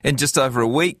In just over a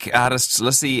week, artists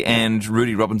Lissy and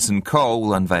Rudy Robinson-Cole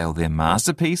will unveil their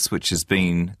masterpiece, which has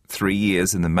been 3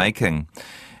 years in the making.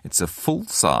 It's a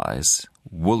full-size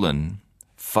woolen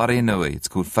wharenui. It's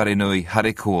called Wharenui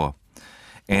Harikoa.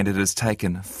 And it has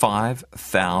taken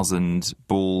 5,000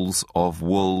 balls of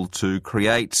wool to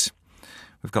create.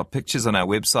 We've got pictures on our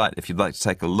website if you'd like to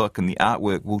take a look, and the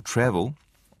artwork will travel.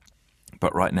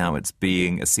 But right now it's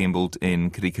being assembled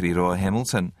in Kirikiriroa,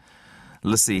 Hamilton.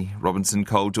 Lissy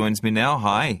Robinson-Cole joins me now.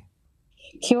 Hi.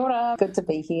 Kia ora, good to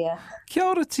be here. Kia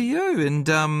ora to you,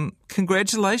 and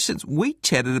congratulations. We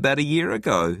chatted about a year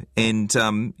ago, and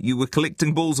you were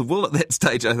collecting balls of wool at that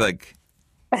stage, I think.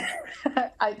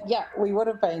 Yeah, we would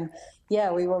have been.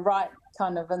 Yeah, we were right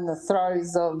kind of in the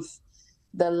throes of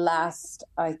the last,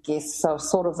 I guess, so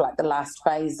sort of like the last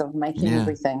phase of making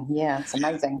everything. Yeah, it's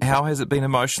amazing. How has it been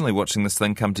emotionally watching this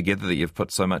thing come together that you've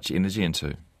put so much energy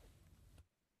into?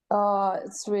 Oh,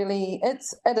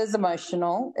 it is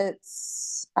emotional.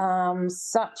 It's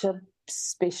such a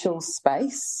special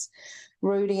space.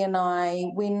 Rudy and I,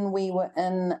 when we were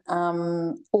in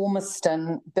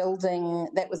Ormiston building,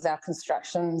 that was our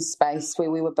construction space where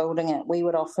we were building it, we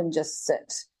would often just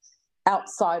sit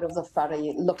outside of the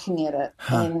whare looking at it.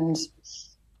 And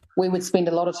we would spend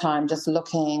a lot of time just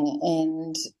looking,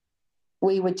 and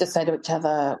we would just say to each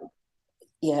other,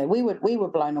 yeah, we were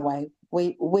blown away.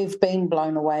 We've been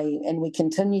blown away, and we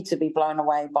continue to be blown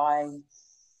away by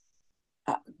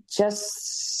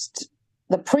just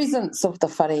the presence of the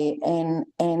whare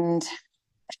and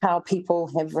how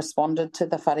people have responded to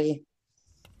the whare.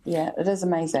 Yeah, it is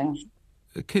amazing.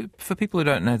 For people who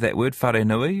don't know that word,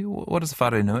 wharenui, what is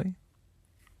wharenui?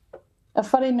 A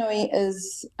wharenui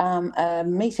is a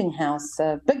meeting house,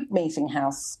 a big meeting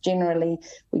house. Generally,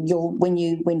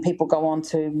 when people go on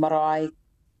to marae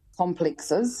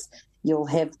complexes, you'll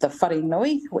have the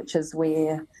wharenui, which is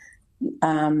where,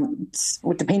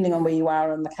 depending on where you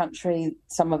are in the country,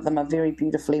 some of them are very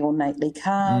beautifully ornately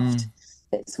carved.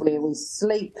 That's where we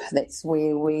sleep. That's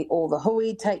where all the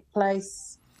hui take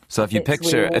place. So if you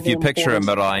picture a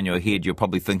marae in your head, you're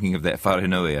probably thinking of that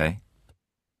wharenui, eh?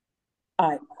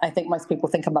 I think most people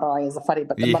think of marae as a whare,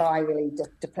 but the marae really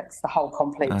depicts the whole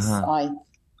complex.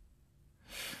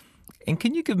 And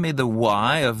can you give me the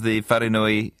why of the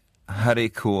Wharenui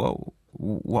Harikoa?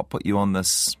 What put you on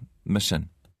this mission?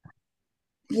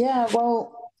 Yeah,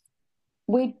 well,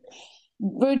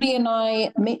 Rudy and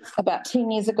I met about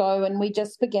 10 years ago, and we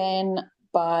just began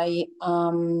by,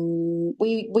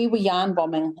 we were yarn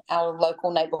bombing our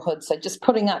local neighbourhood, so just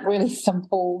putting up really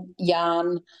simple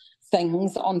yarn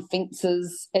things on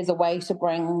fences as a way to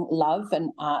bring love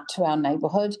and art to our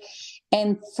neighbourhood.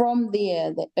 And from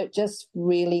there, it just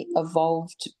really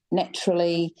evolved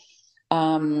naturally.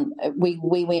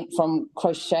 We went from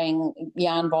crocheting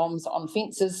yarn bombs on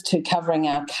fences to covering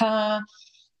our car.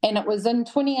 And it was in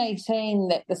 2018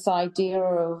 that this idea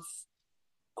of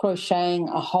crocheting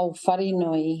a whole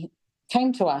wharenui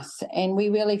came to us. And we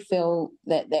really feel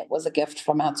that was a gift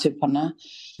from our tupuna,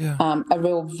 a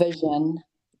real vision,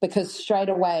 because straight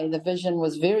away the vision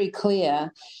was very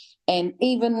clear. And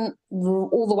even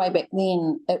all the way back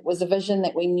then, it was a vision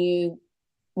that we knew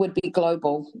would be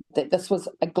global, that this was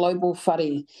a global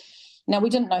whare. Now, we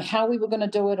didn't know how we were going to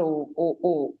do it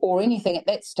or anything at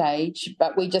that stage,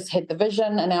 but we just had the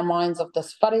vision in our minds of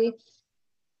this whare.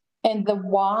 And the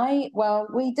why, well,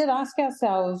 we did ask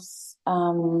ourselves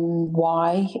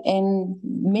why, and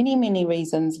many, many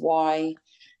reasons why.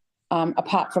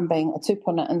 Apart from being a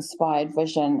tupuna-inspired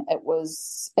vision,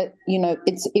 it's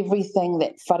everything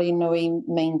that wharenui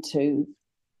mean to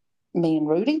me and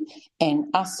Rudy and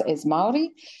us as Māori.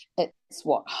 It's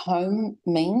what home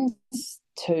means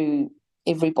to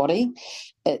everybody.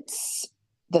 It's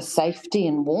the safety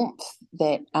and warmth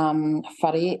that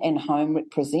whare and home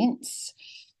represents.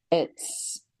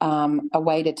 It's a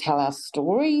way to tell our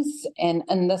stories. And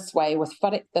in this way, with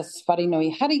this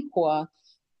Wharenui Harikoa,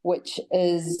 which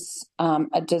is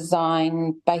a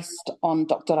design based on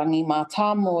Dr. Rangi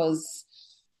Mātāmoa's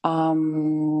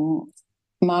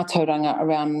mātauranga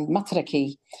around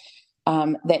Matariki,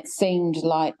 that seemed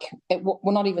like,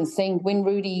 not even seemed, when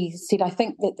Rudy said, I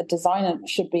think that the designer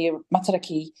should be a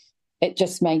Matariki, it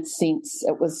just made sense.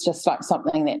 It was just like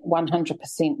something that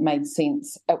 100% made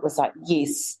sense. It was like,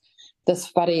 yes,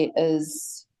 this whare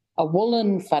is a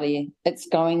woolen whare. It's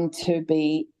going to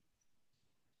be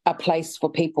a place for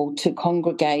people to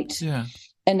congregate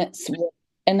in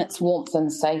its warmth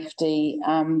and safety,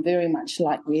 very much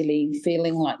like really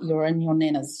feeling like you're in your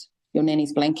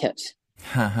nanny's blanket.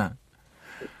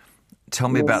 Tell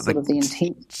me about the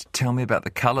intent. Tell me about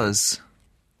the colours.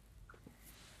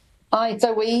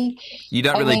 You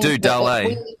don't really do dull,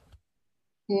 eh?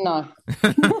 No.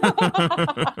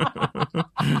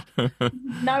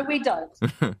 No, we don't.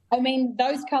 I mean,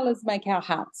 those colours make our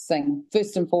hearts sing,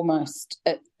 first and foremost.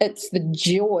 It's the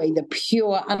joy, the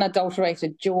pure,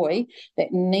 unadulterated joy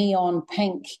that neon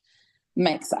pink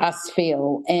makes us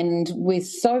feel. And we're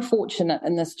so fortunate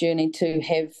in this journey to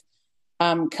have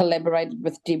collaborated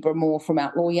with Deborah Moore from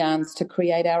Outlaw Yarns to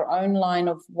create our own line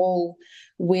of wool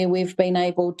where we've been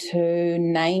able to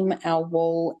name our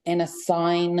wool and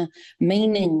assign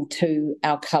meaning to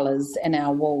our colours and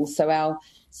our wool. So our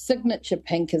signature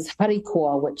pink is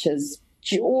Harikoa, which is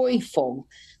joyful.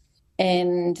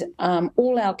 And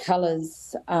all our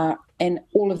colours and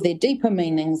all of their deeper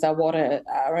meanings are what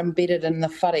are embedded in the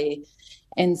whare.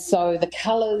 And so the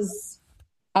colours,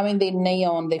 I mean, they're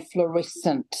neon, they're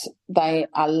fluorescent, they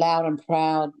are loud and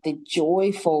proud, they're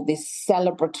joyful, they're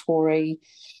celebratory.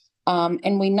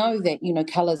 And we know that,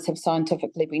 colours have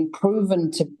scientifically been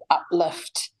proven to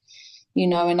uplift,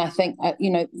 and I think,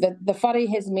 the whare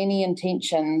has many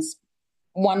intentions,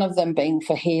 one of them being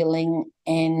for healing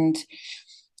and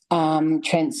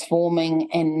transforming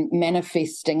and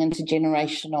manifesting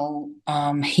intergenerational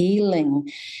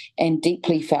healing and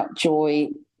deeply felt joy,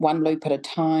 one loop at a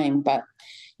time. But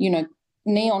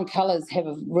neon colours have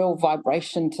a real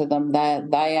vibration to them.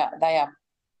 They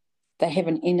have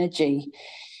an energy,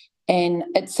 and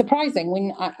it's surprising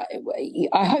when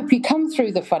I hope you come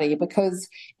through the whare, because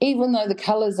even though the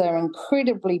colours are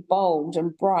incredibly bold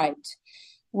and bright,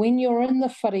 when you're in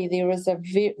the whare, there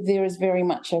is very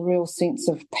much a real sense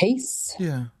of peace.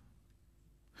 Yeah.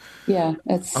 Yeah,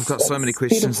 I've got so many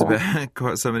questions beautiful.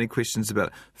 about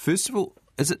it. First of all,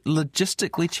 is it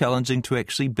logistically challenging to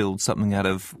actually build something out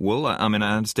of wool? I mean,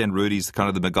 I understand Rudy's kind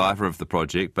of the MacGyver of the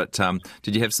project, but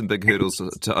did you have some big hurdles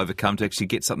to overcome to actually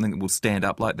get something that will stand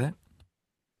up like that?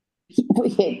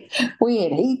 We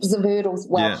had heaps of hurdles.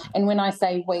 Well, yeah. And when I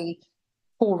say we,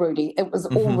 poor Rudy, it was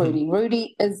all Rudy.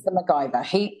 Rudy is the MacGyver.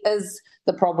 He is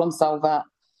the problem solver.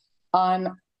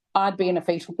 I'd be in a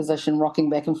fetal position rocking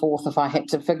back and forth if I had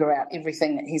to figure out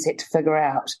everything that he's had to figure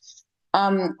out.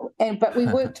 But we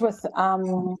worked with a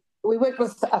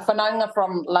whanaunga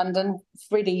from London,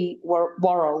 Freddie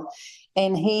Worrell,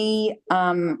 and he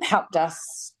helped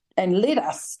us and led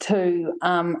us to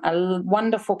a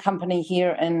wonderful company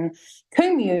here in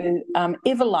Kumeu,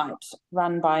 Everlight,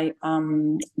 run by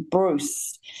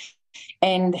Bruce,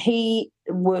 and he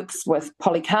works with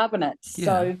polycarbonate. Yeah.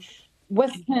 So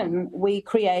with him, we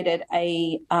created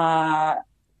a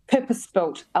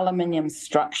purpose-built aluminium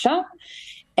structure,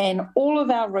 and all of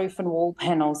our roof and wall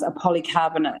panels are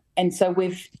polycarbonate. And so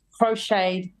we've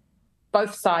crocheted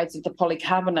both sides of the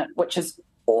polycarbonate, which is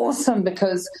awesome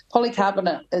because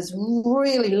polycarbonate is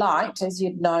really light, as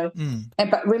you'd know,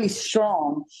 but really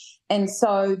strong. And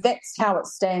so that's how it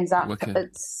stands up. Okay.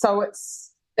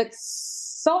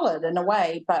 It's solid in a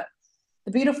way, but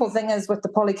the beautiful thing is with the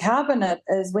polycarbonate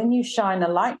is when you shine a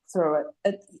light through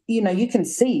it, you can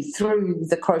see through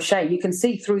the crochet, you can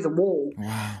see through the wall.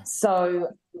 Wow.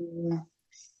 So,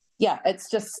 it's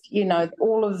just,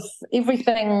 all of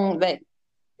everything that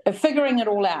figuring it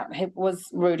all out was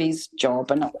Rudy's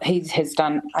job, and he has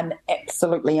done an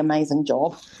absolutely amazing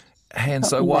job. And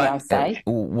so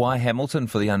why Hamilton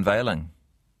for the unveiling?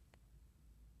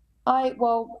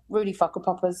 Rudy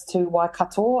whakapapas to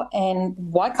Waikato, and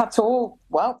Waikato,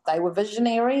 they were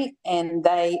visionary, and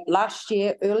early last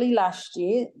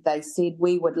year, they said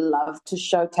we would love to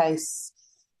showcase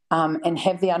and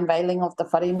have the unveiling of the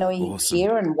Wharenui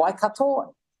here in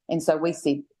Waikato. And so we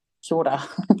said, kia ora.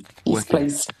 Yes,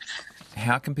 please.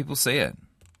 How can people see it?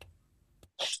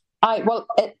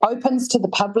 It opens to the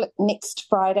public next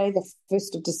Friday, the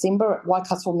 1st of December at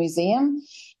Waikato Museum.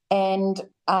 And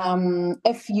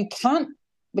if you can't,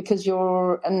 because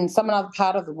you're in some other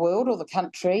part of the world or the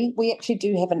country, we actually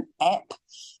do have an app,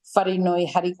 Wharenui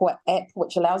Harikoa app,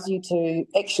 which allows you to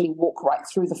actually walk right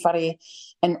through the whare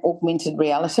in augmented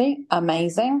reality.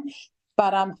 Amazing.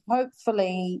 But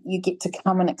hopefully you get to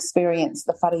come and experience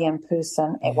the whare in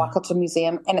person at Waikato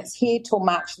Museum, and it's here till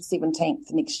March the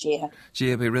 17th next year.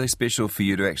 Gee, it'll be really special for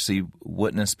you to actually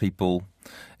witness people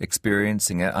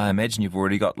experiencing it. I imagine you've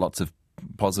already got lots of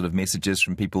positive messages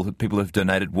from people who've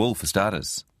donated wool, for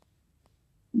starters.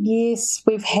 Yes,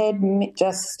 we've had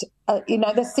just,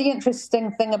 that's the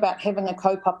interesting thing about having a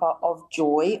kaupapa of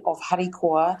joy, of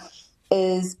Harikoa,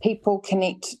 is people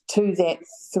connect to that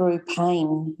through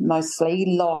pain, mostly,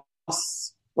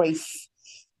 loss, grief,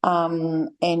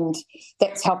 and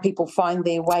that's how people find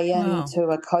their way into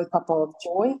a kaupapa of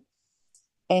joy.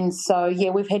 And so,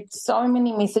 we've had so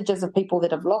many messages of people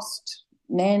that have lost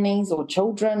nannies or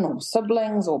children or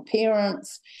siblings or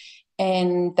parents,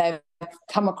 and they've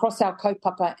come across our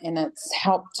kaupapa and it's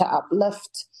helped to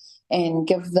uplift and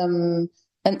give them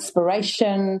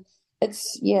inspiration.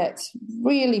 It's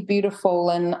really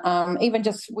beautiful. And even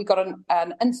just we got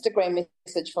an Instagram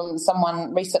message from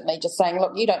someone recently just saying,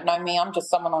 look, you don't know me, I'm just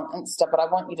someone on Insta, but I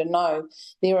want you to know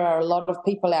there are a lot of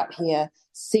people out here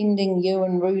sending you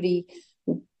and Rudy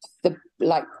the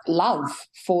love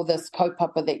for this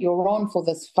kaupapa that you're on, for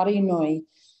this wharenui.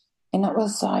 And it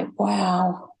was like,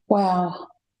 wow.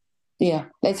 Yeah,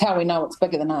 that's how we know it's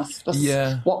bigger than us.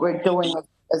 What we're doing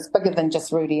is bigger than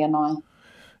just Rudy and I.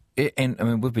 And I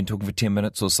mean, we've been talking for 10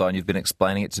 minutes or so, and you've been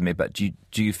explaining it to me. But do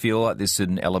you feel like there's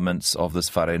certain elements of this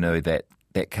wharenui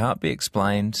that can't be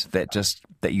explained, that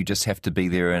you just have to be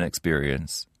there and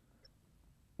experience?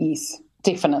 Yes,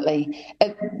 definitely.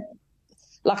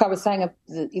 Like I was saying,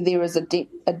 there is a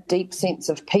deep sense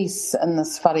of peace in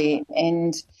this whare,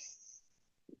 and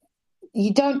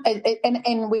you don't.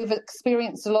 And we've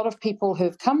experienced a lot of people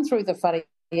who've come through the whare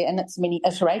in its many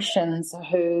iterations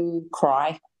who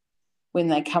cry when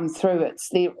they come through.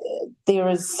 There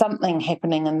is something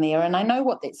happening in there, and I know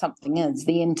what that something is,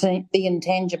 the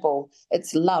intangible.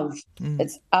 It's love,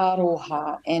 it's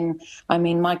aroha, and I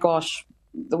mean, my gosh,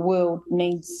 the world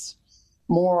needs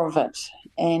more of it,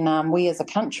 and we as a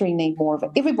country need more of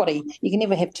it. Everybody, you can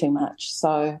never have too much,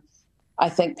 so I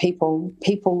think people,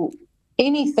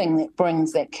 anything that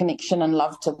brings that connection and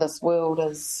love to this world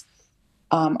is,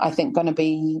 I think, going to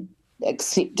be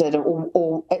accepted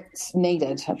or it's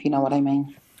needed, if you know what I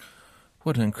mean.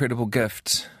 What an incredible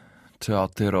gift to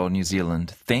Aotearoa, New Zealand.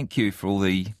 Thank you for all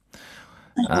the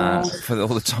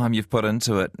time you've put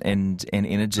into it and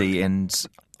energy, and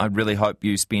I really hope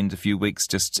you spend a few weeks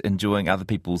just enjoying other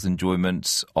people's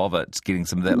enjoyment of it, getting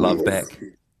some of that love back.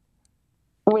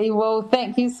 We will.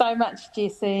 Thank you so much,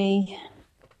 Jesse.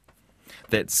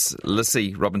 That's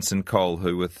Lissy Robinson-Cole,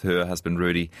 who with her husband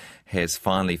Rudy has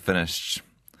finally finished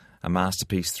a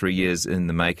masterpiece 3 years in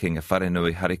the making, a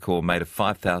Wharenui Harikoa made of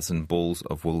 5,000 balls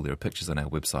of wool. There are pictures on our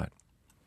website.